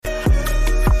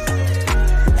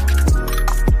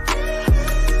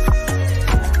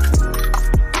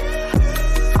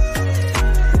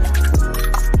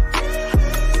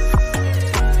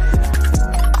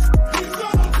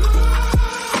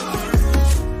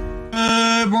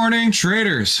Good morning,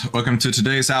 traders. Welcome to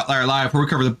today's Outlier Live, where we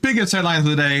cover the biggest headlines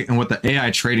of the day and what the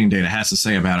AI trading data has to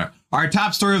say about it. Our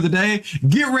top story of the day,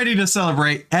 get ready to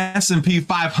celebrate. S&P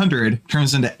 500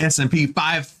 turns into S&P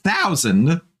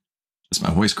 5000. Just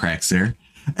my voice cracks there.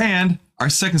 And our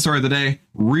second story of the day,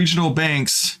 regional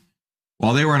banks,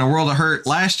 while they were in a world of hurt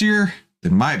last year, they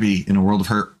might be in a world of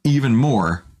hurt even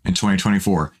more in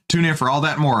 2024. Tune in for all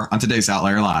that and more on today's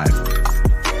Outlier Live.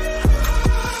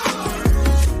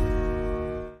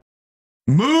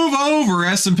 Move over,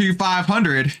 S&P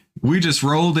 500. We just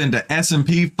rolled into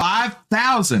S&P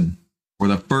 5000 for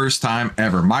the first time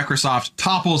ever. Microsoft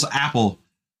topples Apple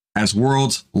as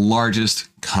world's largest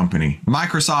company.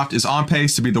 Microsoft is on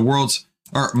pace to be the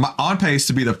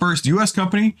first U.S.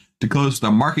 company to close with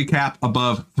a market cap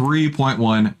above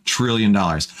 $3.1 trillion.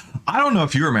 I don't know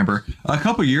if you remember, a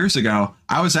couple years ago,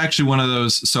 I was actually one of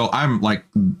those. So I'm like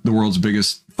the world's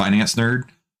biggest finance nerd.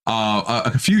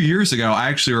 A few years ago, I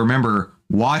actually remember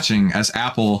watching as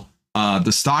Apple,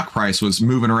 the stock price was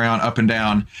moving around up and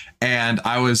down, and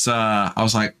I was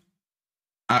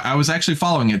actually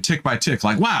following it tick by tick,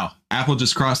 like, wow, Apple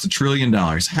just crossed $1 trillion.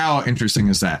 How interesting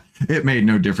is that? It made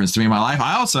no difference to me in my life.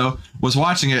 I also was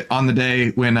watching it on the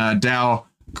day when Dow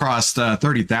crossed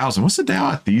 30,000. What's the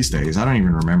Dow at these days? I don't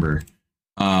even remember.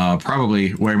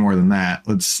 Probably way more than that.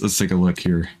 Let's take a look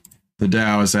here. The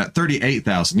Dow is at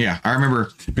 38,000. Yeah, I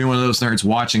remember being one of those nerds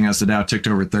watching as the Dow ticked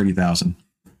over 30,000.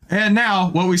 And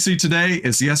now what we see today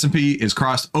is the S&P is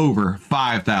crossed over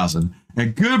 5,000.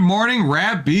 And good morning,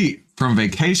 Rab Beat from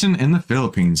vacation in the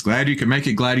Philippines. Glad you could make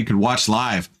it. Glad you could watch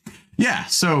live. Yeah,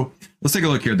 so let's take a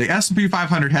look here. The S&P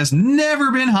 500 has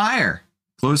never been higher,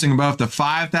 closing above the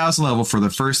 5,000 level for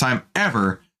the first time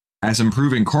ever, as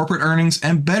improving corporate earnings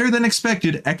and better than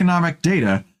expected economic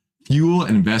data fuel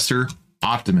investor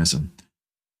optimism.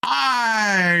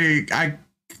 I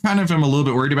kind of am a little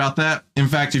bit worried about that. In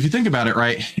fact, if you think about it,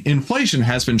 right, inflation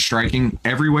has been striking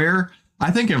everywhere.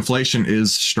 I think inflation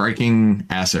is striking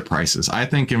asset prices. I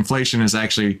think inflation is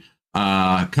actually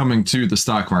coming to the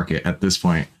stock market at this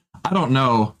point. I don't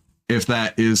know if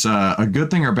that is a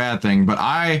good thing or bad thing, but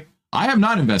I am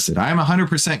not invested. I am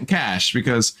 100% cash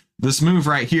because this move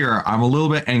right here, I'm a little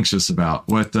bit anxious about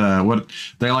what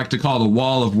they like to call the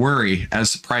wall of worry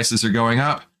as prices are going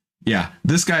up. Yeah,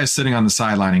 this guy is sitting on the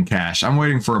sideline in cash. I'm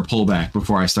waiting for a pullback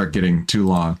before I start getting too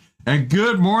long. And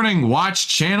good morning, Watch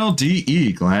Channel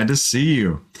DE. Glad to see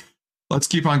you. Let's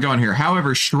keep on going here.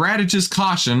 However, strategists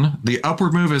caution the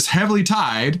upward move is heavily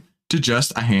tied to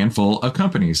just a handful of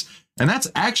companies. And that's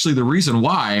actually the reason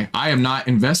why I am not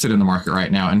invested in the market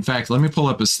right now. In fact, let me pull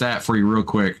up a stat for you real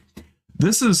quick.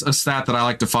 This is a stat that I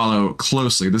like to follow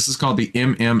closely. This is called the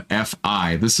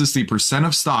MMFI. This is the percent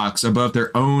of stocks above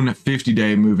their own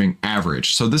 50-day moving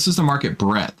average. So this is the market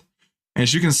breadth. And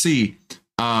as you can see,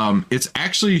 it's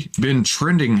actually been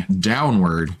trending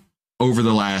downward over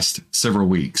the last several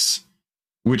weeks,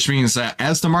 which means that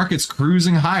as the market's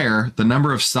cruising higher, the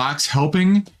number of stocks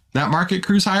helping that market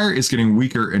cruise higher is getting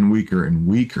weaker and weaker and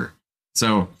weaker.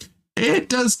 So it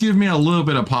does give me a little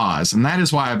bit of pause, and that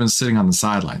is why I've been sitting on the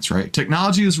sidelines, right?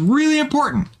 Technology is really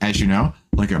important, as you know,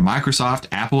 like at Microsoft,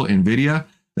 Apple, Nvidia.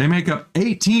 They make up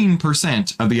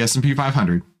 18% of the S&P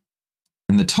 500,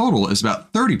 and the total is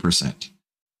about 30%.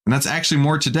 And that's actually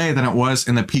more today than it was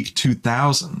in the peak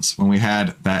 2000s when we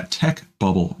had that tech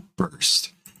bubble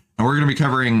burst. And we're going to be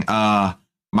covering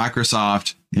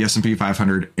Microsoft, the S&P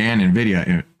 500, and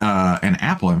Nvidia and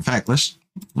Apple. In fact,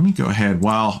 let me go ahead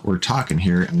while we're talking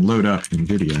here and load up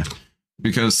Nvidia,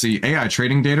 because the AI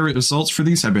trading data results for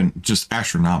these have been just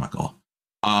astronomical.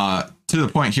 To the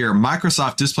point here,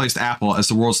 Microsoft displaced Apple as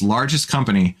the world's largest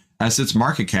company as its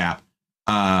market cap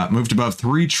moved above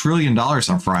 $3 trillion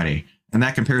on Friday. And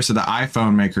that compares to the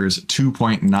iPhone maker's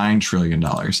 $2.9 trillion.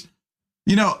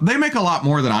 You know, they make a lot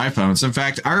more than iPhones. In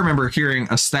fact, I remember hearing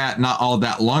a stat not all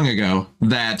that long ago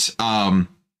that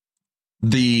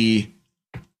the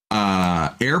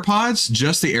AirPods,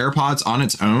 just the AirPods on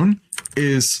its own,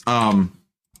 is a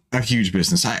huge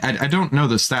business. I don't know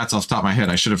the stats off the top of my head.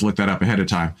 I should have looked that up ahead of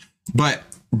time. But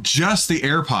just the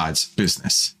AirPods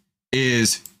business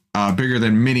is bigger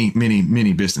than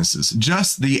many businesses.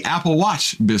 Just the Apple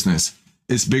Watch business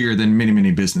is bigger than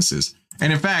many businesses.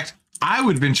 And in fact, I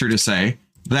would venture to say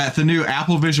that the new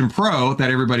Apple Vision Pro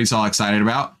that everybody's all excited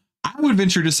about, I would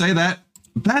venture to say that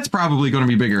that's probably going to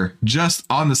be bigger just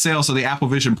on the sales of the Apple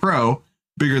Vision Pro,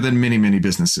 bigger than many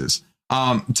businesses.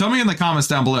 Tell me in the comments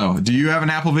down below, do you have an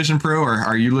Apple Vision Pro, or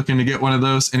are you looking to get one of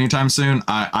those anytime soon?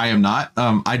 I am not.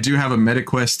 I do have a Meta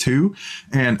Quest 2,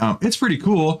 and it's pretty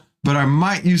cool, but I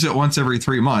might use it once every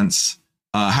 3 months.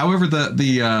 However,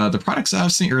 the products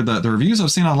I've seen, or the reviews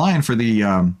I've seen online for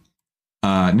the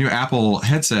new Apple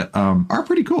headset are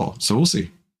pretty cool. So we'll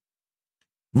see.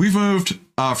 We've moved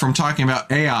from talking about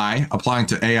AI, applying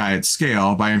to AI at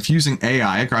scale by infusing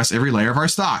AI across every layer of our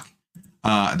stock.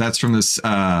 That's from this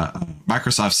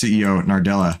Microsoft CEO,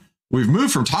 Nadella. We've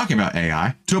moved from talking about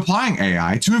AI to applying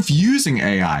AI to infusing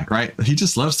AI, right? He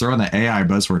just loves throwing the AI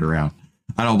buzzword around.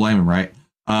 I don't blame him, right?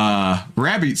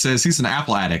 Rabbit says he's an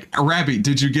Apple addict. Rabbit,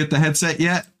 did you get the headset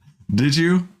yet? Did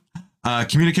you?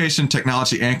 Communication,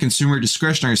 technology, and consumer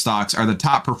discretionary stocks are the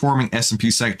top performing S&P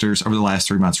sectors over the last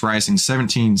 3 months, rising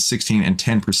 17, 16, and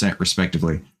 10%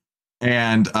 respectively.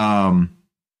 And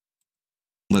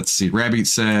let's see. Rabbit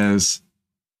says,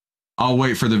 I'll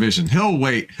wait for the vision. He'll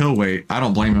wait. I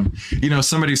don't blame him. You know,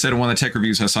 somebody said in one of the tech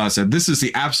reviews I saw, said, this is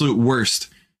the absolute worst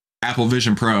Apple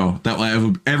Vision Pro that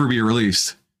will ever be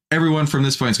released. Everyone from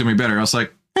this point is going to be better. I was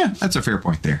like, yeah, that's a fair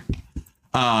point there.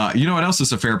 You know what else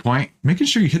is a fair point? Making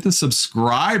sure you hit the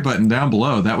subscribe button down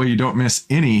below. That way you don't miss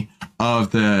any of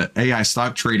the AI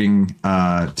stock trading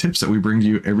tips that we bring to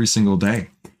you every single day.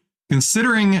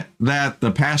 Considering that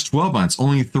the past 12 months,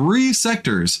 only 3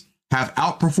 sectors have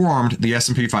outperformed the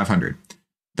S&P 500.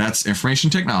 That's information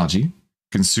technology,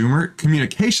 consumer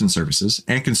communication services,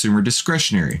 and consumer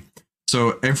discretionary.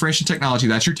 So information technology,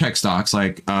 that's your tech stocks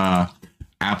like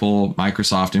Apple,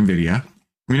 Microsoft, Nvidia.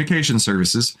 Communication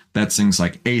services, that's things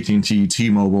like AT&T,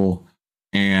 T-Mobile,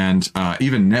 and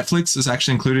even Netflix is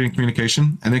actually included in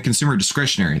communication. And then consumer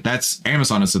discretionary, that's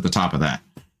Amazon is at the top of that.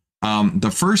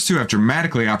 The first 2 have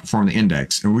dramatically outperformed the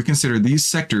index, and we consider these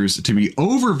sectors to be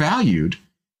overvalued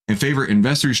and favor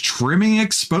investors trimming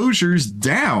exposures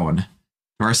down to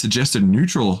our suggested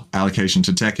neutral allocation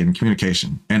to tech and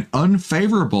communication, and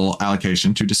unfavorable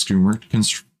allocation to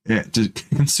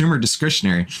consumer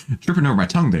discretionary. Tripping over my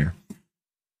tongue there.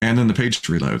 And then the page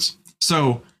reloads.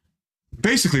 So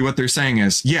basically what they're saying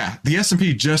is, yeah, the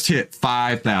S&P just hit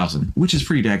 5,000, which is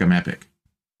pretty daggum epic.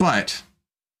 But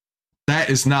that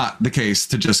is not the case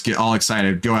to just get all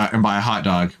excited, go out and buy a hot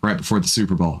dog right before the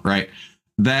Super Bowl, right?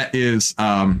 That is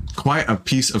quite a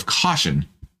piece of caution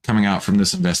coming out from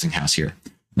this investing house here.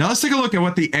 Now let's take a look at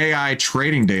what the AI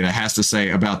trading data has to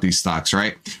say about these stocks,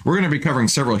 right? We're going to be covering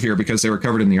several here because they were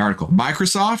covered in the article.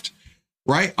 Microsoft,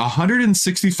 right?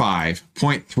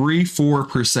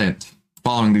 165.34%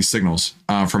 following these signals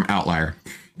from Outlier.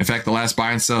 In fact, the last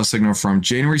buy and sell signal from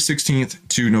January 16th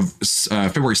to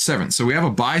February 7th. So we have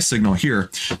a buy signal here.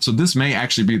 So this may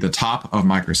actually be the top of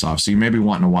Microsoft. So you may be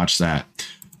wanting to watch that.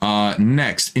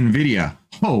 Next, Nvidia.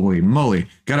 Holy moly.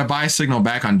 Got a buy signal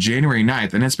back on January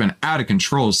 9th, and it's been out of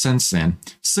control since then.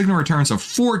 Signal returns of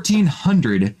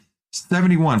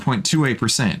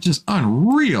 1,471.28%. Just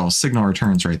unreal signal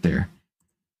returns right there.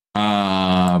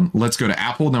 Let's go to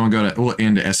Apple, then we'll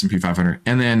end to S&P 500.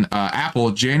 And then Apple,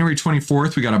 January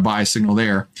 24th, we got a buy signal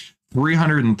there,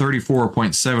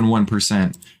 334.71%.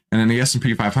 And then the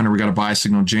S&P 500, we got a buy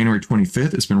signal January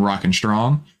 25th. It's been rocking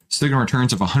strong. Signal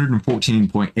returns of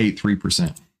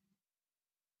 114.83%.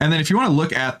 And then if you want to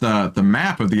look at the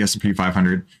map of the S&P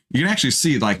 500, you can actually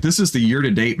see, like, this is the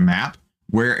year-to-date map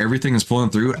where everything is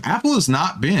pulling through. Apple has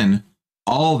not been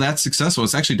all that successful.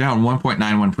 It's actually down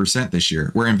 1.91% this year,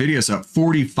 where Nvidia's up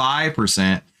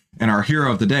 45%, and our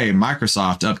hero of the day,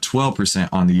 Microsoft, up 12%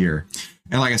 on the year.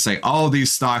 And like I say, all of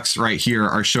these stocks right here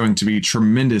are showing to be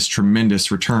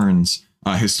tremendous returns,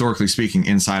 historically speaking,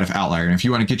 inside of Outlier. And if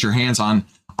you want to get your hands on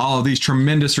all of these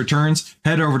tremendous returns,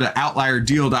 head over to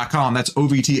outlierdeal.com. That's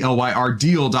OVTLYR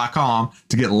deal.com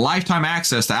to get lifetime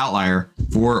access to Outlier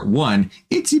for one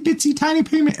itsy bitsy tiny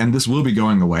payment. And this will be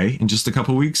going away in just a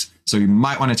couple of weeks. So you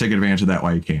might want to take advantage of that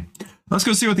while you can. Let's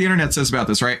go see what the internet says about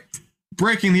this, right?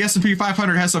 Breaking, the S&P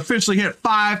 500 has officially hit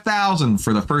 5,000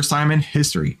 for the first time in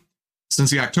history. Since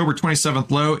the October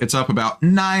 27th low, it's up about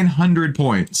 900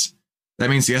 points. That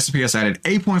means the S&P has added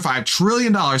 $8.5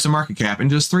 trillion in market cap in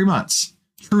just 3 months.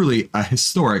 Truly a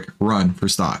historic run for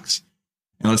stocks.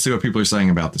 And let's see what people are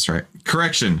saying about this, right?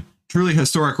 Correction, truly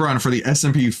historic run for the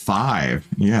S&P 5.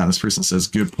 Yeah, this person says,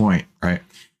 good point, right?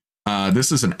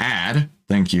 This is an ad.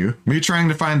 Thank you. Me trying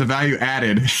to find the value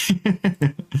added.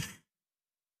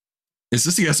 Is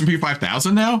this the S&P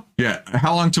 5000 now? Yeah.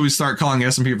 How long till we start calling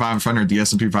S&P 500 the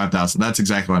S&P 5000? That's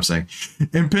exactly what I'm saying.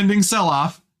 Impending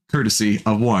sell-off, courtesy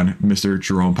of one Mr.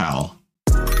 Jerome Powell.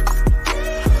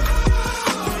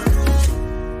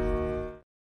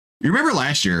 You remember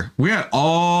last year, we had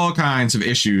all kinds of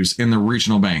issues in the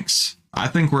regional banks. I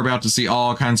think we're about to see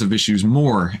all kinds of issues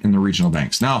more in the regional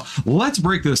banks. Now, let's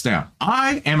break this down.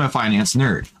 I am a finance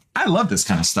nerd. I love this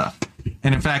kind of stuff.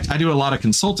 And in fact, I do a lot of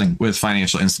consulting with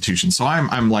financial institutions. So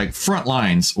I'm like front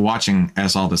lines watching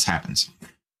as all this happens.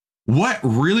 What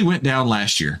really went down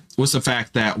last year was the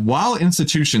fact that while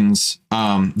institutions,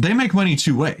 they make money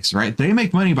two ways, right? They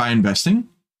make money by investing,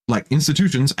 like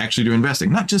institutions actually do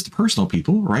investing, not just personal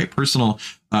people, right? Personal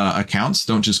accounts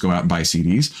don't just go out and buy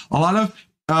CDs. A lot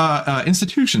of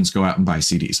institutions go out and buy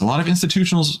CDs. A lot of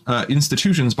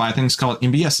institutions buy things called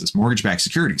MBSs, mortgage-backed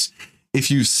securities. If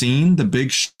you've seen The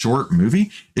Big Short movie,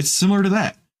 it's similar to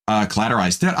that.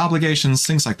 Collateralized debt obligations,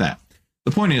 things like that.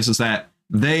 The point is that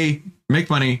they make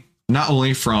money not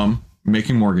only from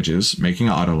making mortgages, making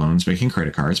auto loans, making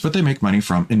credit cards, but they make money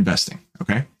from investing.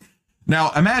 Okay.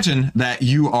 Now imagine that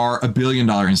you are $1 billion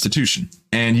institution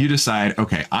and you decide,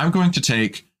 okay, I'm going to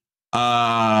take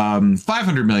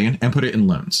 500 million and put it in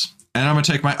loans. And I'm going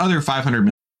to take my other 500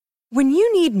 million. When you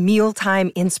need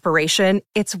mealtime inspiration,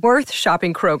 it's worth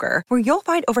shopping Kroger, where you'll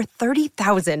find over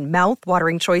 30,000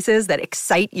 mouth-watering choices that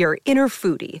excite your inner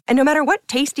foodie. And no matter what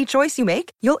tasty choice you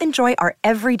make, you'll enjoy our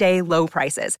everyday low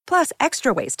prices, plus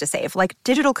extra ways to save, like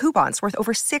digital coupons worth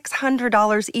over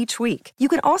 $600 each week. You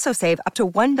can also save up to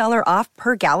 $1 off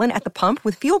per gallon at the pump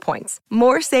with fuel points.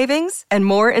 More savings and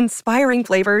more inspiring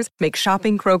flavors make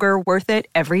shopping Kroger worth it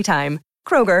every time.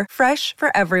 Kroger, fresh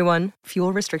for everyone.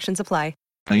 Fuel restrictions apply.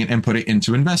 And put it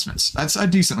into investments. That's a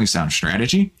decently sound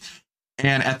strategy.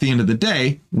 And at the end of the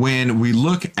day, when we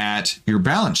look at your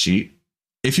balance sheet,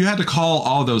 if you had to call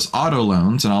all those auto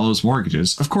loans and all those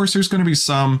mortgages, of course, there's going to be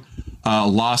some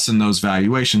loss in those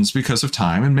valuations because of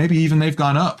time. And maybe even they've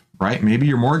gone up, right? Maybe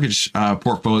your mortgage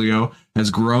portfolio has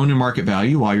grown in market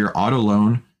value while your auto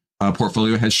loan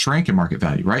portfolio has shrank in market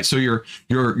value, right? So your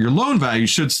loan value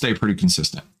should stay pretty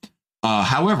consistent.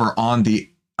 However, on the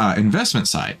investment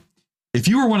side, if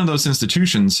you were one of those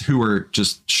institutions who were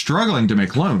just struggling to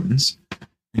make loans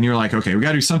and you're like, okay, we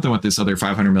got to do something with this other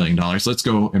 $500 million. Let's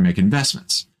go and make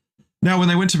investments. Now, when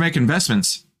they went to make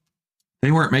investments,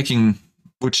 they weren't making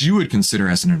what you would consider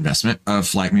as an investment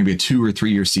of like maybe a 2 or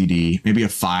 3 year CD, maybe a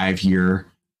 5-year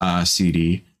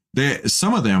CD.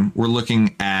 Some of them were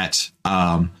looking at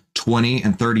 20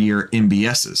 and 30 year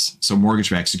MBSs, so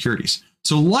mortgage-backed securities.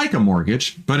 So like a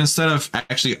mortgage, but instead of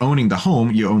actually owning the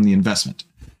home, you own the investment.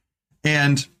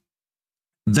 And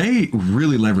they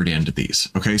really levered into these.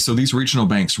 Okay, so these regional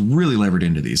banks really levered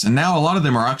into these. And now a lot of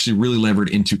them are actually really levered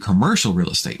into commercial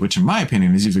real estate, which in my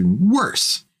opinion is even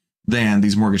worse than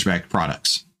these mortgage-backed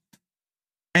products.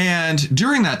 And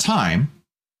during that time,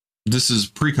 this is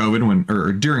pre-COVID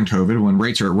or during COVID when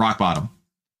rates are at rock bottom.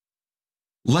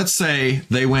 Let's say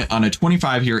they went on a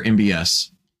 25-year MBS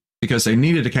because they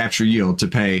needed to capture yield to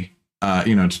pay,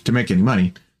 to make any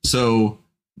money. So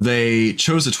they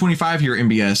chose a 25-year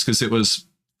MBS because it was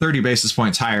 30 basis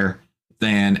points higher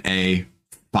than a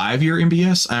 5-year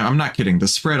MBS. I'm not kidding. The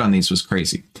spread on these was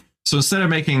crazy. So instead of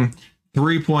making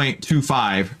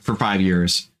 3.25 for 5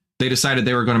 years, they decided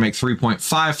they were going to make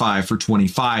 3.55 for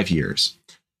 25 years.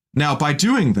 Now, by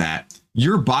doing that,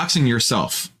 you're boxing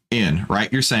yourself in,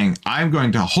 right? You're saying, I'm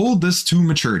going to hold this to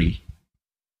maturity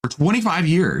for 25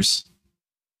 years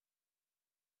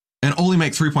and only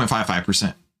make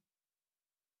 3.55%.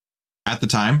 At the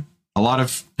time, a lot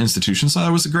of institutions thought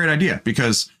it was a great idea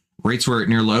because rates were at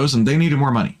near lows and they needed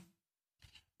more money.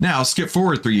 Now, skip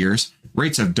forward 3 years,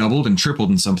 rates have doubled and tripled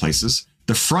in some places.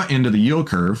 The front end of the yield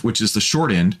curve, which is the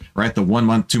short end, right? The 1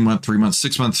 month, 2 month, 3 months,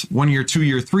 6 months, 1 year, 2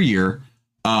 year, 3 year,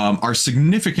 are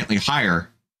significantly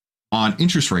higher on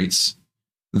interest rates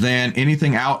than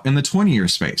anything out in the 20-year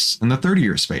space and the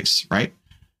 30-year space, right?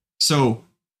 So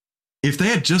if they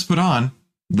had just put on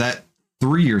that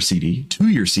 3-year CD,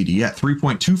 2-year CD at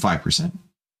 3.25%,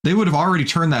 they would have already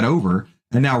turned that over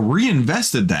and now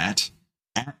reinvested that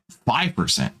at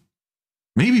 5%,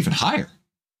 maybe even higher.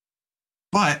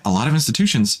 But a lot of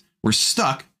institutions were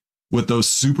stuck with those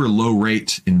super low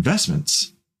rate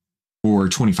investments for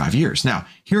 25 years. Now,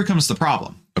 here comes the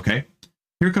problem. Okay.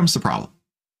 Here comes the problem.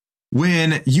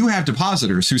 When you have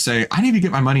depositors who say, I need to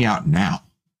get my money out now,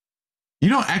 you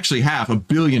don't actually have $1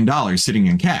 billion sitting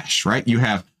in cash, right? You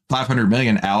have 500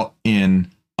 million out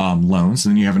in loans,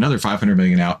 and then you have another 500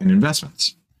 million out in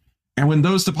investments. And when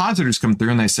those depositors come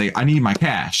through and they say, I need my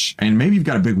cash, and maybe you've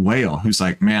got a big whale who's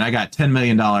like, man, I got $10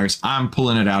 million. I'm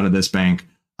pulling it out of this bank.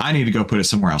 I need to go put it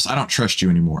somewhere else. I don't trust you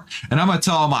anymore. And I'm going to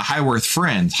tell all my high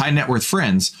net worth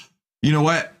friends, you know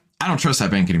what? I don't trust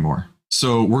that bank anymore.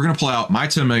 So we're going to pull out my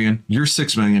 10 million, your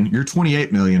 6 million, your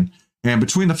 28 million. And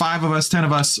between the 5 of us, 10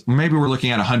 of us, maybe we're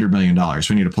looking at $100 million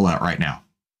we need to pull out right now.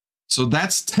 So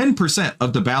that's 10%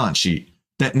 of the balance sheet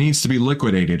that needs to be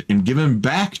liquidated and given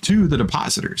back to the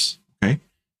depositors. Okay.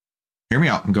 Hear me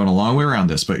out. I'm going a long way around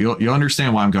this, but you'll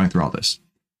understand why I'm going through all this.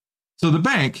 So the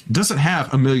bank doesn't have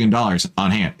 $1 million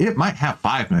on hand. It might have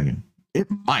 5 million. It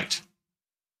might.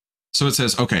 So it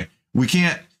says, okay, we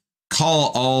can't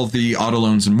call all the auto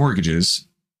loans and mortgages.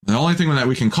 The only thing that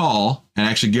we can call and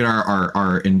actually get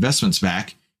our investments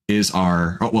back is get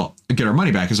our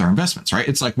money back is our investments, right?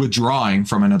 It's like withdrawing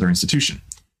from another institution.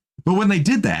 But when they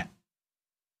did that,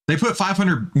 they put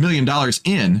 $500 million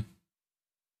in.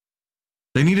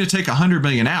 They needed to take $100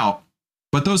 million out,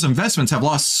 but those investments have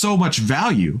lost so much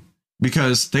value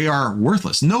because they are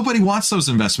worthless. Nobody wants those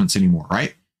investments anymore,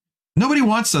 right? Nobody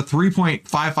wants a 3.55%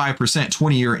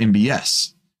 20-year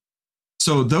MBS.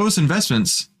 So those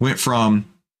investments went from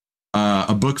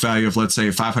a book value of, let's say,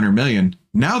 500 million.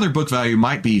 Now their book value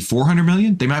might be 400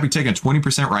 million. They might be taking a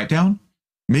 20% write down,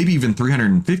 maybe even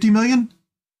 350 million.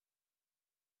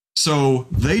 So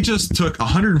they just took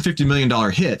 $150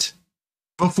 million hit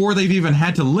before they've even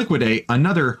had to liquidate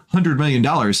another $100 million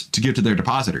to give to their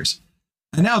depositors.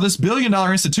 And now this $1 billion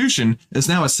institution is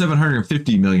now a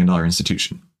 $750 million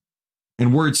institution.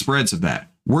 And word spreads of that.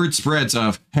 Word spreads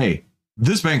of, hey,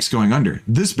 this bank's going under.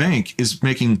 This bank is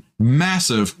making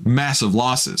massive, massive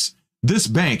losses. This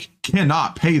bank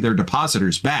cannot pay their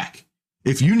depositors back.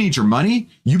 If you need your money,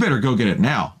 you better go get it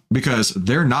now, because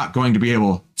they're not going to be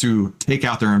able to take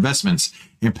out their investments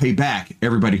and pay back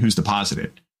everybody who's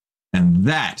deposited. And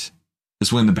that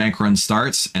is when the bank run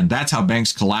starts. And that's how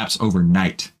banks collapse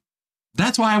overnight.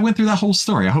 That's why I went through that whole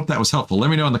story. I hope that was helpful. Let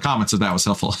me know in the comments if that was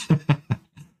helpful.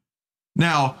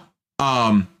 Now,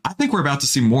 I think we're about to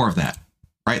see more of that,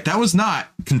 right? That was not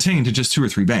contained to just 2 or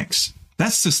 3 banks.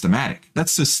 That's systematic.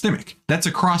 That's systemic. That's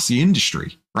across the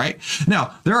industry, right?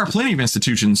 Now, there are plenty of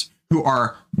institutions who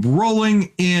are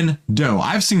rolling in dough.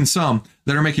 I've seen some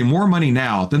that are making more money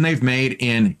now than they've made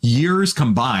in years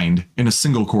combined in a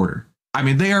single quarter. I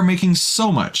mean, they are making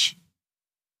so much.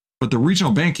 But the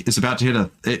regional bank is about to hit a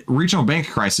regional bank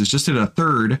crisis, just hit a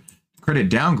 3rd credit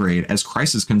downgrade as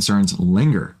crisis concerns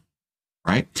linger.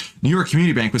 Right? New York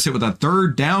Community Bank was hit with a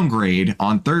 3rd downgrade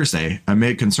on Thursday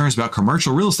amid concerns about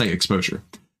commercial real estate exposure.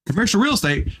 Commercial real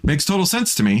estate makes total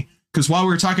sense to me, because while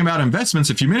we were talking about investments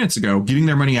a few minutes ago, getting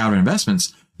their money out of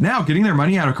investments, now getting their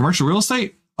money out of commercial real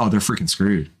estate, oh, they're freaking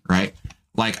screwed, right?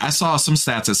 Like I saw some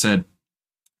stats that said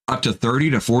up to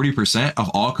 30 to 40% of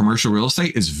all commercial real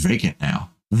estate is vacant now.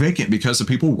 Vacant because of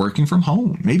people working from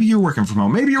home. Maybe you're working from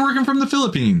home. Maybe you're working from the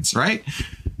Philippines, right?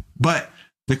 But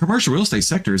the commercial real estate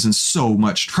sector is in so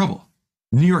much trouble.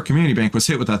 New York Community Bank was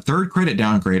hit with a 3rd credit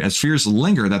downgrade as fears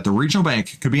linger that the regional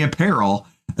bank could be in peril,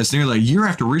 as nearly a year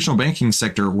after regional banking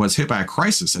sector was hit by a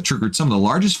crisis that triggered some of the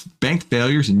largest bank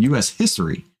failures in U.S.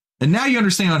 history. And now you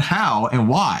understand how and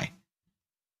why.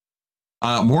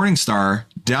 Morningstar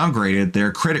downgraded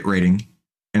their credit rating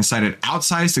and cited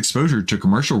outsized exposure to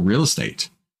commercial real estate.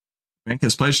 The bank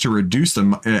has pledged to reduce those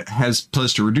in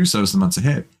the months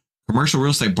ahead. Commercial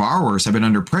real estate borrowers have been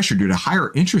under pressure due to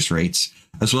higher interest rates,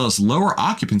 as well as lower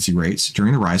occupancy rates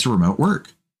during the rise of remote work.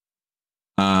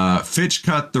 Fitch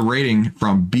cut the rating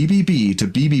from BBB to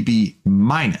BBB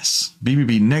minus,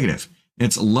 BBB negative.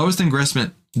 Its lowest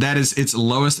investment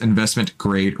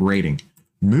grade rating.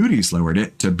 Moody's lowered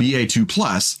it to BA2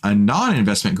 plus, a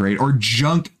non-investment grade or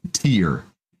junk tier.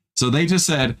 So they just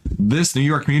said this New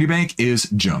York Community Bank is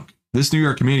junk. This New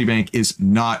York Community Bank is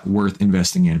not worth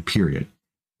investing in, period.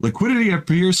 Liquidity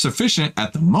appears sufficient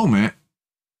at the moment,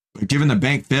 but given the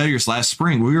bank failures last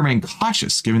spring, we remain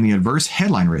cautious given the adverse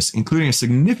headline risk, including a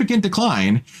significant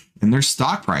decline in their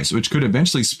stock price, which could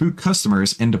eventually spook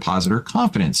customers and depositor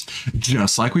confidence.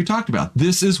 Just like we talked about.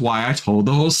 This is why I told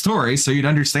the whole story, so you'd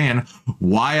understand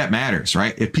why it matters,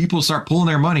 right? If people start pulling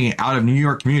their money out of New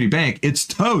York Community Bank, it's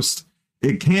toast.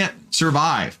 It can't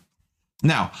survive.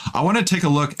 Now, I want to take a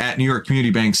look at New York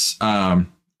Community Bank's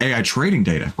AI trading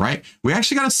data, right? We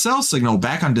actually got a sell signal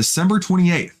back on December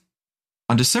 28th.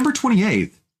 On December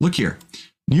 28th, look here,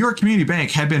 New York Community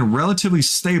Bank had been relatively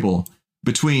stable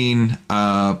between,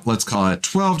 let's call it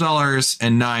 $12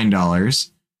 and $9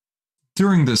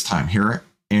 during this time here.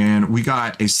 And we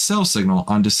got a sell signal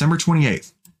on December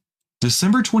 28th.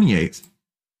 December 28th.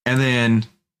 And then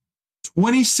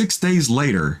 26 days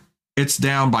later, it's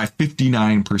down by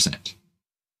 59%.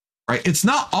 Right? It's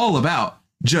not all about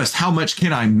just how much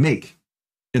can I make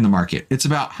in the market. It's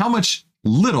about how much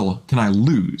little can I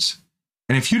lose.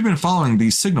 And if you'd been following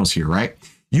these signals here, right,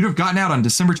 you'd have gotten out on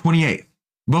December 28th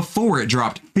before it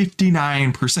dropped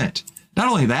 59%. Not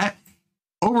only that,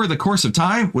 over the course of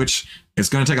time, which is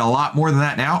going to take a lot more than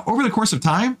that now, over the course of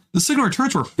time, the signal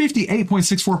returns were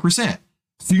 58.64%.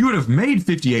 So you would have made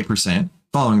 58%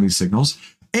 following these signals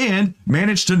and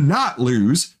managed to not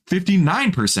lose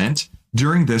 59%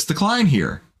 during this decline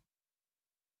here.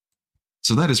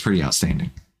 So that is pretty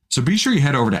outstanding. So be sure you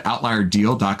head over to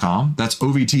outlierdeal.com. That's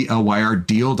OVTLYR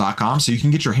deal.com so you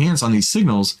can get your hands on these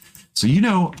signals so you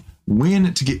know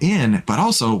when to get in, but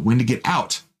also when to get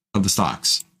out of the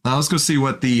stocks. Now let's go see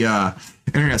what the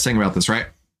internet's saying about this, right?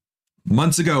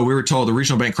 Months ago, we were told the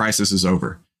regional bank crisis is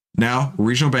over. Now,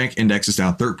 regional bank index is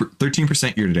down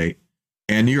 13% year to date,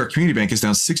 and New York Community Bank is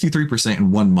down 63%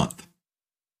 in 1 month.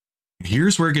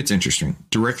 Here's where it gets interesting,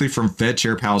 directly from Fed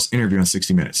Chair Powell's interview on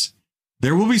 60 Minutes.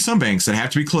 There will be some banks that have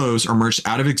to be closed or merged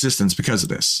out of existence because of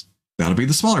this. That'll be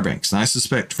the smaller banks, and I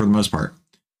suspect for the most part.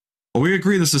 While we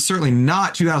agree this is certainly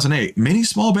not 2008, many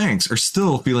small banks are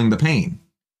still feeling the pain.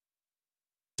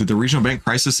 Did the regional bank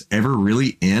crisis ever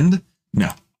really end?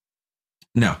 No.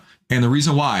 And the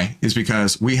reason why is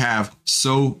because we have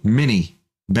so many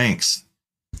banks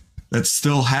that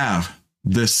still have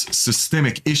this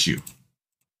systemic issue.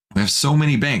 We have so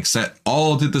many banks that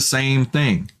all did the same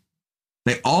thing.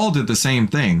 They all did the same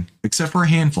thing, except for a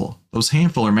handful. Those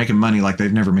handful are making money like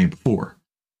they've never made before.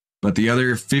 But the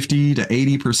other 50 to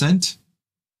 80%,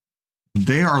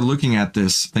 they are looking at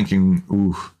this thinking,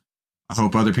 ooh, I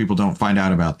hope other people don't find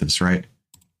out about this, right?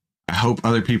 I hope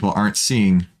other people aren't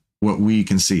seeing what we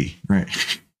can see, right?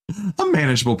 A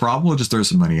manageable problem. We'll just throw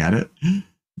some money at it.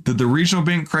 Did the regional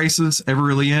bank crisis ever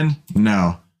really end?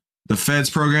 No. The Fed's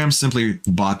program simply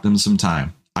bought them some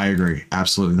time. I agree.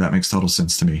 Absolutely. That makes total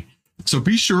sense to me. So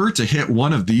be sure to hit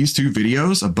one of these 2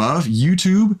 videos above.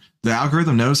 YouTube, the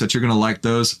algorithm knows that you're going to like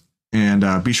those.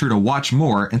 And be sure to watch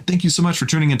more. And thank you so much for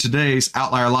tuning in today's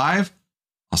Outlier Live.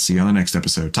 I'll see you on the next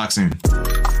episode. Talk soon.